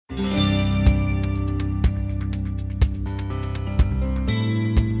In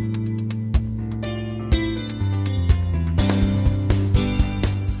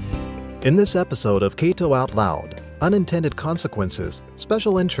this episode of Cato Out Loud, Unintended Consequences,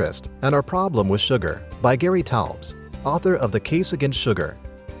 Special Interest, and Our Problem with Sugar by Gary Taubes, author of The Case Against Sugar.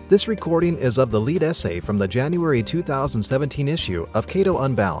 This recording is of the lead essay from the January 2017 issue of Cato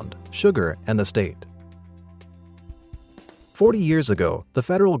Unbound, Sugar and the State. 40 years ago, the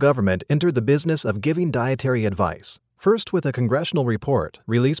federal government entered the business of giving dietary advice, first with a congressional report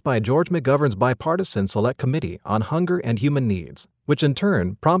released by George McGovern's Bipartisan Select Committee on Hunger and Human Needs, which in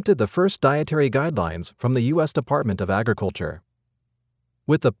turn prompted the first dietary guidelines from the U.S. Department of Agriculture.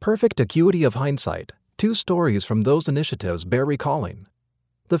 With the perfect acuity of hindsight, two stories from those initiatives bear recalling.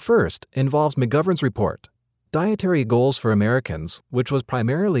 The first involves McGovern's report, Dietary Goals for Americans, which was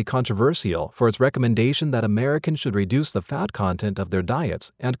primarily controversial for its recommendation that Americans should reduce the fat content of their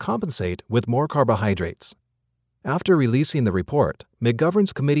diets and compensate with more carbohydrates. After releasing the report,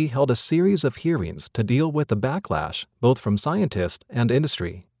 McGovern's committee held a series of hearings to deal with the backlash both from scientists and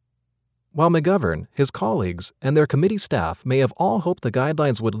industry. While McGovern, his colleagues, and their committee staff may have all hoped the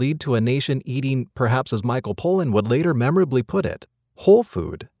guidelines would lead to a nation eating, perhaps as Michael Pollan would later memorably put it, whole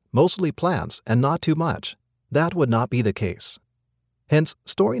food, mostly plants and not too much, that would not be the case. Hence,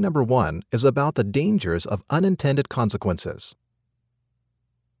 story number 1 is about the dangers of unintended consequences.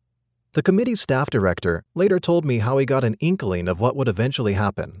 The committee's staff director later told me how he got an inkling of what would eventually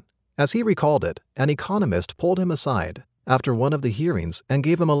happen. As he recalled it, an economist pulled him aside after one of the hearings and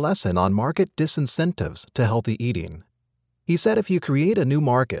gave him a lesson on market disincentives to healthy eating. He said if you create a new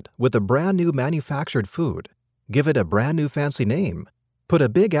market with a brand new manufactured food, give it a brand new fancy name, put a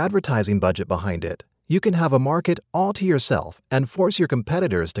big advertising budget behind it, you can have a market all to yourself and force your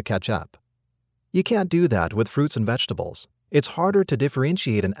competitors to catch up. You can't do that with fruits and vegetables. It's harder to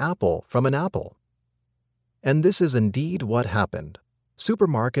differentiate an apple from an apple. And this is indeed what happened.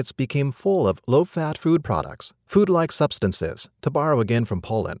 Supermarkets became full of low-fat food products, food-like substances, to borrow again from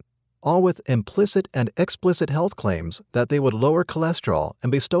Pollan, all with implicit and explicit health claims that they would lower cholesterol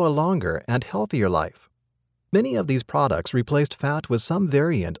and bestow a longer and healthier life. Many of these products replaced fat with some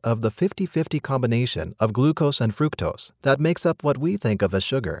variant of the 50-50 combination of glucose and fructose that makes up what we think of as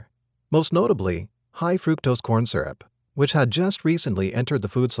sugar, most notably high fructose corn syrup, which had just recently entered the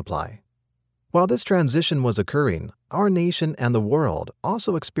food supply. While this transition was occurring, our nation and the world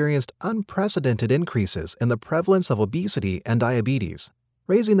also experienced unprecedented increases in the prevalence of obesity and diabetes,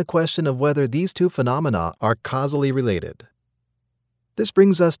 raising the question of whether these two phenomena are causally related. This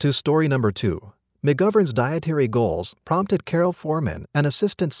brings us to story number 2. McGovern's dietary goals prompted Carol Foreman, an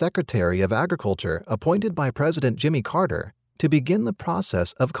Assistant Secretary of Agriculture appointed by President Jimmy Carter, to begin the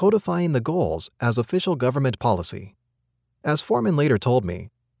process of codifying the goals as official government policy. As Foreman later told me,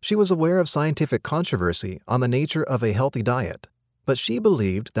 she was aware of scientific controversy on the nature of a healthy diet, but she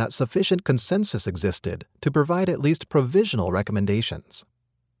believed that sufficient consensus existed to provide at least provisional recommendations.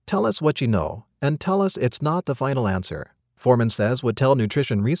 Tell us what you know, and tell us it's not the final answer, Foreman says would tell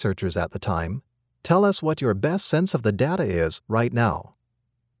nutrition researchers at the time. Tell us what your best sense of the data is right now.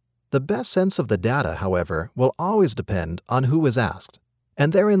 The best sense of the data, however, will always depend on who is asked.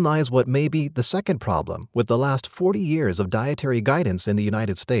 And therein lies what may be the second problem with the last 40 years of dietary guidance in the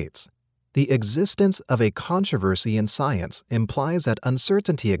United States. The existence of a controversy in science implies that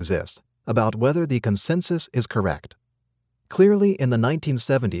uncertainty exists about whether the consensus is correct. Clearly, in the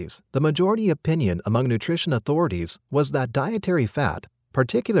 1970s, the majority opinion among nutrition authorities was that dietary fat,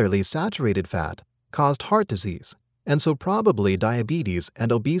 particularly saturated fat, caused heart disease, and so probably diabetes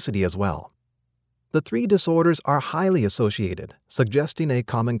and obesity as well. The three disorders are highly associated, suggesting a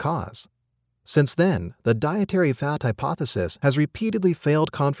common cause. Since then, the dietary fat hypothesis has repeatedly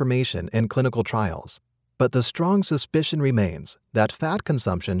failed confirmation in clinical trials, but the strong suspicion remains that fat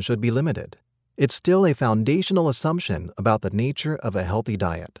consumption should be limited. It's still a foundational assumption about the nature of a healthy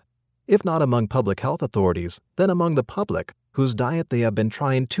diet, if not among public health authorities, then among the public whose diet they have been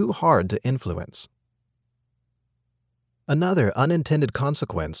trying too hard to influence. Another unintended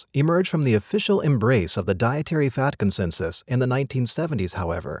consequence emerged from the official embrace of the dietary fat consensus in the 1970s,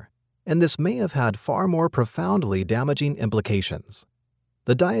 however, and this may have had far more profoundly damaging implications.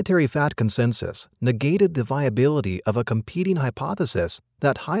 The dietary fat consensus negated the viability of a competing hypothesis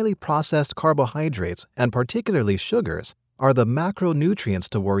that highly processed carbohydrates, and particularly sugars, are the macronutrients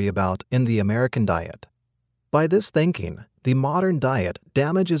to worry about in the American diet. By this thinking, the modern diet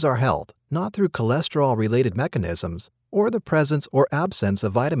damages our health not through cholesterol-related mechanisms or the presence or absence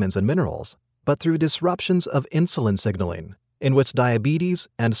of vitamins and minerals, but through disruptions of insulin signaling, in which diabetes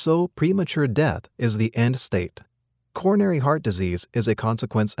and so premature death is the end state. Coronary heart disease is a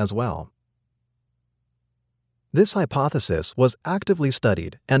consequence as well. This hypothesis was actively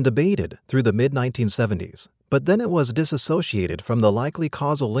studied and debated through the mid-1970s, but then it was disassociated from the likely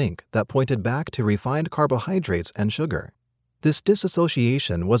causal link that pointed back to refined carbohydrates and sugar. This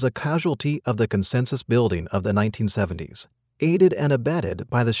disassociation was a casualty of the consensus building of the 1970s, aided and abetted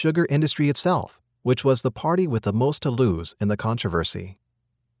by the sugar industry itself, which was the party with the most to lose in the controversy.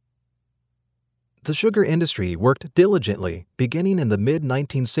 The sugar industry worked diligently beginning in the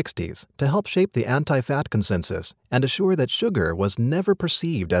mid-1960s to help shape the anti-fat consensus and assure that sugar was never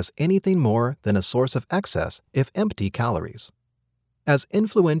perceived as anything more than a source of excess, if empty, calories. As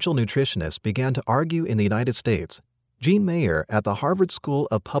influential nutritionists began to argue in the United States, Jean Mayer at the Harvard School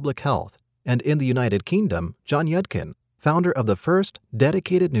of Public Health, and in the United Kingdom, John Yudkin, founder of the first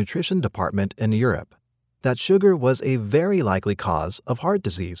dedicated nutrition department in Europe, that sugar was a very likely cause of heart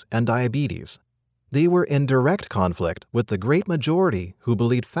disease and diabetes. They were in direct conflict with the great majority who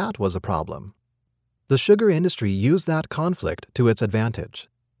believed fat was a problem. The sugar industry used that conflict to its advantage.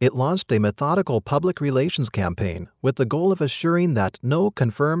 It launched a methodical public relations campaign with the goal of assuring that no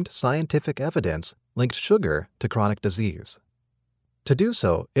confirmed scientific evidence linked sugar to chronic disease. To do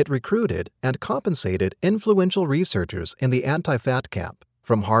so, it recruited and compensated influential researchers in the anti-fat camp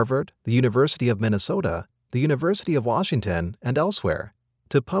from Harvard, the University of Minnesota, the University of Washington, and elsewhere,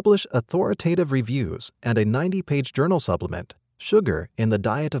 to publish authoritative reviews and a 90-page journal supplement, Sugar in the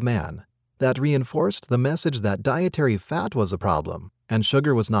Diet of Man, that reinforced the message that dietary fat was a problem and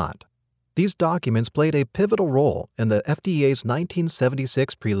sugar was not. These documents played a pivotal role in the FDA's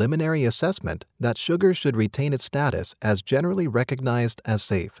 1976 preliminary assessment that sugar should retain its status as generally recognized as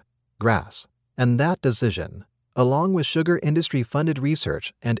safe, GRAS, and that decision, along with sugar industry-funded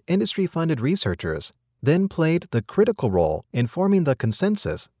research and industry-funded researchers, then played the critical role in forming the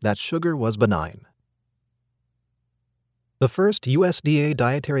consensus that sugar was benign. The first USDA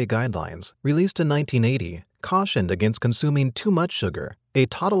dietary guidelines, released in 1980, cautioned against consuming too much sugar, a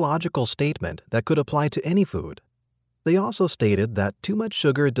tautological statement that could apply to any food. They also stated that too much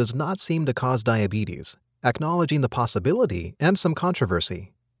sugar does not seem to cause diabetes, acknowledging the possibility and some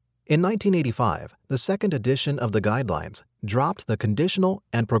controversy. In 1985, the second edition of the guidelines dropped the conditional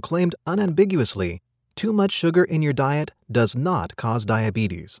and proclaimed unambiguously, too much sugar in your diet does not cause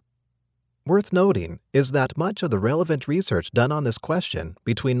diabetes. Worth noting is that much of the relevant research done on this question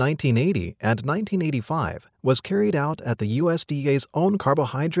between 1980 and 1985 was carried out at the USDA's own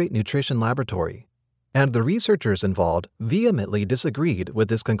carbohydrate nutrition laboratory, and the researchers involved vehemently disagreed with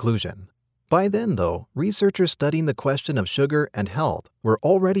this conclusion. By then, though, researchers studying the question of sugar and health were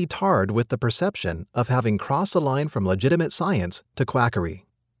already tarred with the perception of having crossed the line from legitimate science to quackery.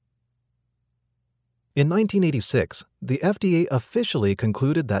 In 1986, the FDA officially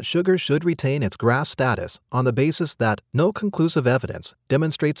concluded that sugar should retain its GRAS status on the basis that no conclusive evidence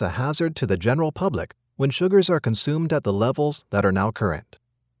demonstrates a hazard to the general public when sugars are consumed at the levels that are now current.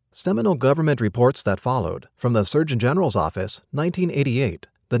 Seminal government reports that followed from the Surgeon General's Office, 1988,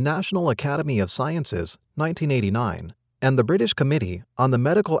 the National Academy of Sciences, 1989, and the British Committee on the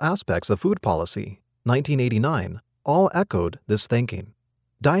Medical Aspects of Food Policy, 1989, all echoed this thinking.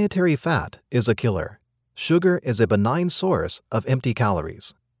 Dietary fat is a killer. Sugar is a benign source of empty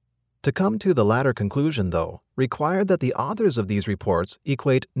calories. To come to the latter conclusion, though, required that the authors of these reports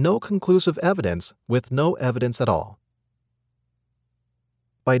equate no conclusive evidence with no evidence at all.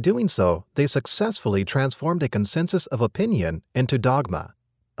 By doing so, they successfully transformed a consensus of opinion into dogma.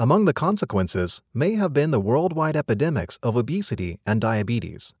 Among the consequences may have been the worldwide epidemics of obesity and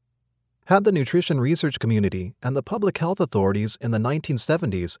diabetes. Had the nutrition research community and the public health authorities in the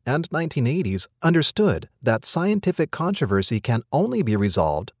 1970s and 1980s understood that scientific controversy can only be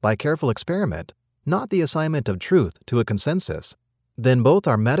resolved by careful experiment, not the assignment of truth to a consensus, then both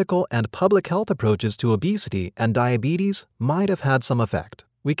our medical and public health approaches to obesity and diabetes might have had some effect.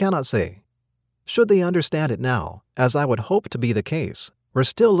 We cannot say. Should they understand it now, as I would hope to be the case, we're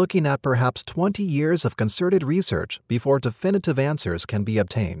still looking at perhaps 20 years of concerted research before definitive answers can be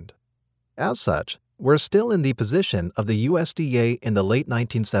obtained. As such, we're still in the position of the USDA in the late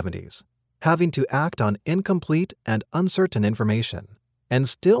 1970s, having to act on incomplete and uncertain information, and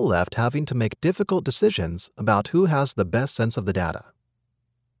still left having to make difficult decisions about who has the best sense of the data.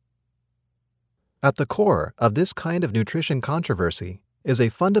 At the core of this kind of nutrition controversy is a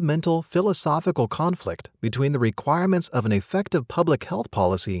fundamental philosophical conflict between the requirements of an effective public health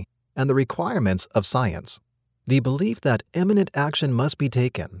policy and the requirements of science. The belief that imminent action must be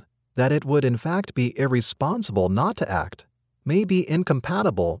taken, that it would in fact be irresponsible not to act, may be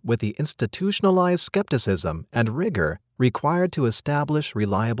incompatible with the institutionalized skepticism and rigor required to establish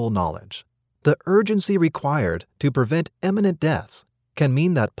reliable knowledge. The urgency required to prevent imminent deaths can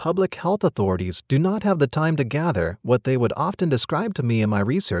mean that public health authorities do not have the time to gather what they would often describe to me in my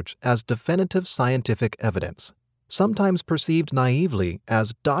research as definitive scientific evidence, sometimes perceived naively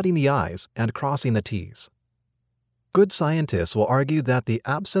as dotting the I's and crossing the T's. Good scientists will argue that the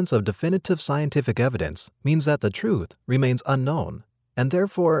absence of definitive scientific evidence means that the truth remains unknown, and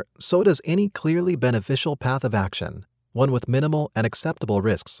therefore so does any clearly beneficial path of action, one with minimal and acceptable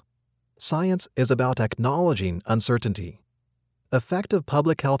risks. Science is about acknowledging uncertainty. Effective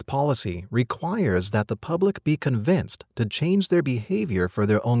public health policy requires that the public be convinced to change their behavior for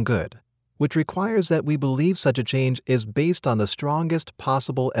their own good, which requires that we believe such a change is based on the strongest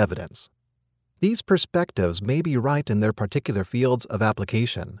possible evidence. These perspectives may be right in their particular fields of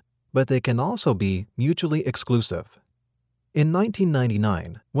application, but they can also be mutually exclusive. In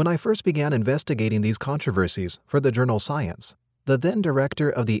 1999, when I first began investigating these controversies for the journal Science, the then director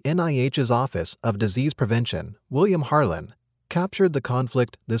of the NIH's Office of Disease Prevention, William Harlan, captured the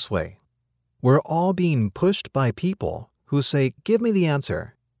conflict this way. We're all being pushed by people who say, "Give me the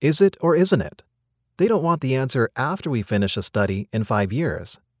answer. Is it or isn't it?" They don't want the answer after we finish a study in 5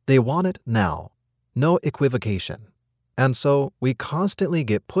 years. They want it now. No equivocation. And so we constantly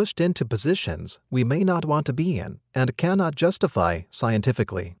get pushed into positions we may not want to be in and cannot justify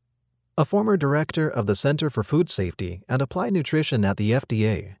scientifically. A former director of the Center for Food Safety and Applied Nutrition at the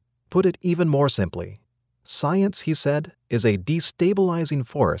FDA put it even more simply. Science, he said, is a destabilizing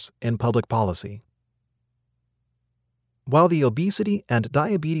force in public policy. While the obesity and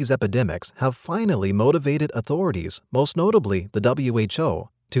diabetes epidemics have finally motivated authorities, most notably the WHO,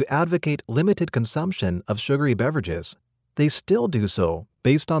 to advocate limited consumption of sugary beverages, they still do so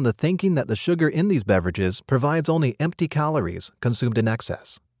based on the thinking that the sugar in these beverages provides only empty calories consumed in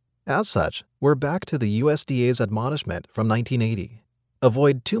excess. As such, we're back to the USDA's admonishment from 1980.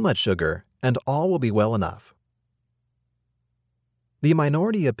 Avoid too much sugar and all will be well enough. The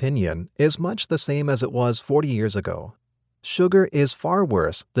minority opinion is much the same as it was 40 years ago. Sugar is far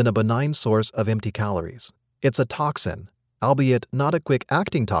worse than a benign source of empty calories. It's a toxin, albeit not a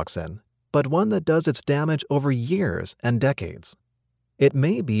quick-acting toxin, but one that does its damage over years and decades. It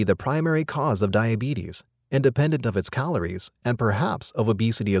may be the primary cause of diabetes, independent of its calories, and perhaps of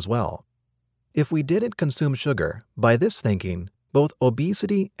obesity as well. If we didn't consume sugar, by this thinking, both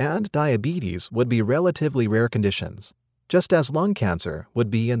obesity and diabetes would be relatively rare conditions, just as lung cancer would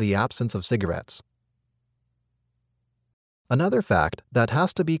be in the absence of cigarettes. Another fact that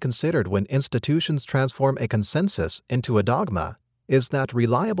has to be considered when institutions transform a consensus into a dogma is that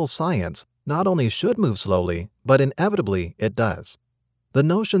reliable science not only should move slowly, but inevitably it does. The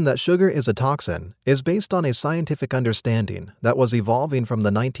notion that sugar is a toxin is based on a scientific understanding that was evolving from the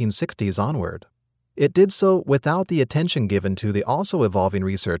 1960s onward. It did so without the attention given to the also evolving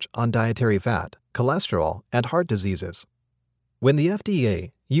research on dietary fat, cholesterol, and heart diseases. When the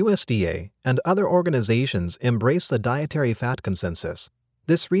FDA, USDA, and other organizations embraced the dietary fat consensus,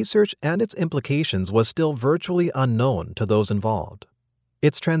 this research and its implications was still virtually unknown to those involved.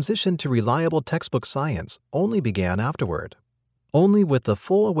 Its transition to reliable textbook science only began afterward. Only with the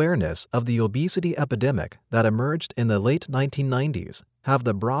full awareness of the obesity epidemic that emerged in the late 1990s have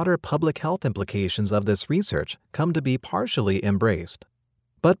the broader public health implications of this research come to be partially embraced.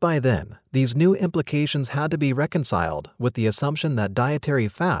 But by then, these new implications had to be reconciled with the assumption that dietary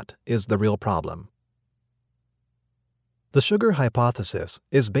fat is the real problem. The sugar hypothesis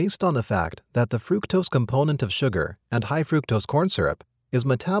is based on the fact that the fructose component of sugar and high fructose corn syrup is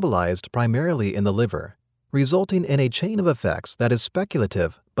metabolized primarily in the liver, resulting in a chain of effects that is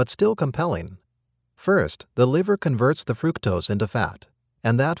speculative but still compelling. First, the liver converts the fructose into fat,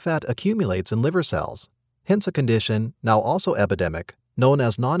 and that fat accumulates in liver cells, hence a condition, now also epidemic, known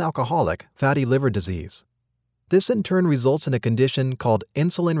as non-alcoholic fatty liver disease. This in turn results in a condition called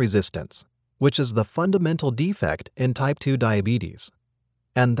insulin resistance, which is the fundamental defect in type 2 diabetes.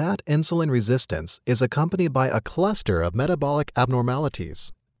 And that insulin resistance is accompanied by a cluster of metabolic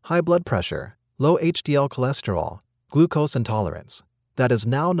abnormalities, high blood pressure, low HDL cholesterol, glucose intolerance, that is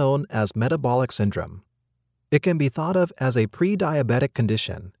now known as metabolic syndrome. It can be thought of as a pre-diabetic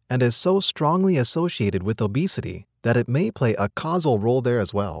condition and is so strongly associated with obesity that it may play a causal role there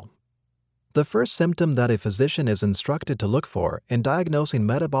as well. The first symptom that a physician is instructed to look for in diagnosing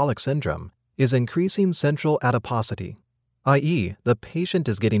metabolic syndrome is increasing central adiposity, i.e., the patient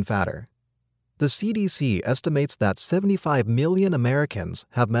is getting fatter. The CDC estimates that 75 million Americans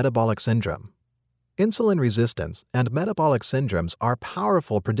have metabolic syndrome. Insulin resistance and metabolic syndromes are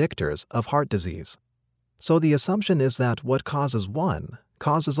powerful predictors of heart disease. So the assumption is that what causes one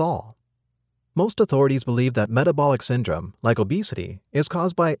causes all. Most authorities believe that metabolic syndrome, like obesity, is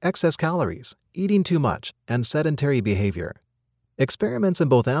caused by excess calories, eating too much, and sedentary behavior. Experiments in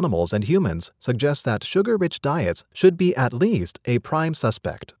both animals and humans suggest that sugar-rich diets should be at least a prime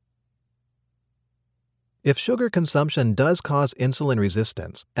suspect. If sugar consumption does cause insulin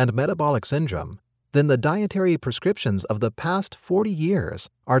resistance and metabolic syndrome, then the dietary prescriptions of the past 40 years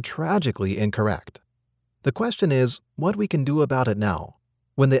are tragically incorrect. The question is what we can do about it now,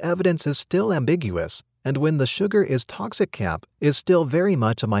 when the evidence is still ambiguous and when the sugar is toxic camp is still very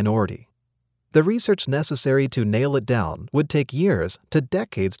much a minority. The research necessary to nail it down would take years to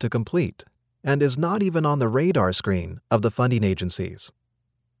decades to complete, and is not even on the radar screen of the funding agencies.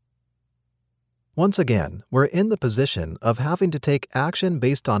 Once again, we're in the position of having to take action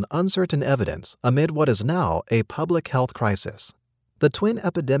based on uncertain evidence amid what is now a public health crisis. The twin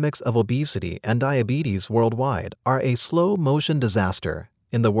epidemics of obesity and diabetes worldwide are a slow-motion disaster,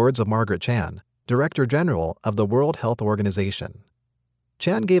 in the words of Margaret Chan, Director General of the World Health Organization.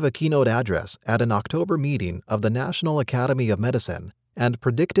 Chan gave a keynote address at an October meeting of the National Academy of Medicine and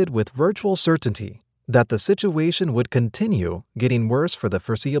predicted with virtual certainty that the situation would continue getting worse for the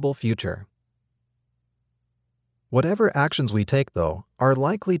foreseeable future. Whatever actions we take, though, are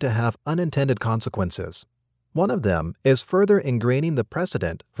likely to have unintended consequences. One of them is further ingraining the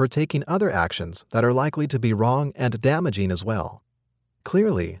precedent for taking other actions that are likely to be wrong and damaging as well.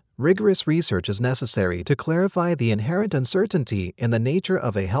 Clearly, rigorous research is necessary to clarify the inherent uncertainty in the nature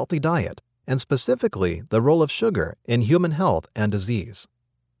of a healthy diet, and specifically the role of sugar in human health and disease.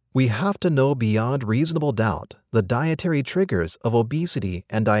 We have to know beyond reasonable doubt the dietary triggers of obesity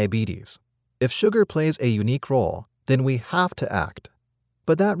and diabetes. If sugar plays a unique role, then we have to act.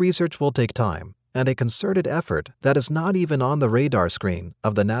 But that research will take time and a concerted effort that is not even on the radar screen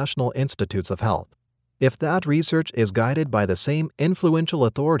of the National Institutes of Health. If that research is guided by the same influential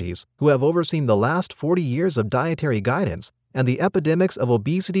authorities who have overseen the last 40 years of dietary guidance and the epidemics of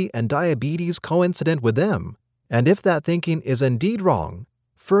obesity and diabetes coincident with them, and if that thinking is indeed wrong,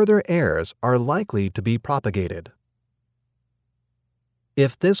 further errors are likely to be propagated.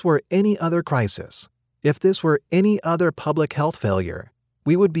 If this were any other crisis, if this were any other public health failure,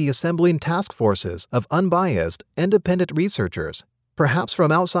 we would be assembling task forces of unbiased, independent researchers, perhaps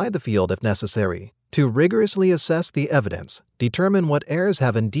from outside the field if necessary, to rigorously assess the evidence, determine what errors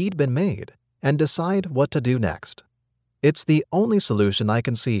have indeed been made, and decide what to do next. It's the only solution I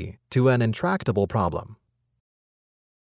can see to an intractable problem.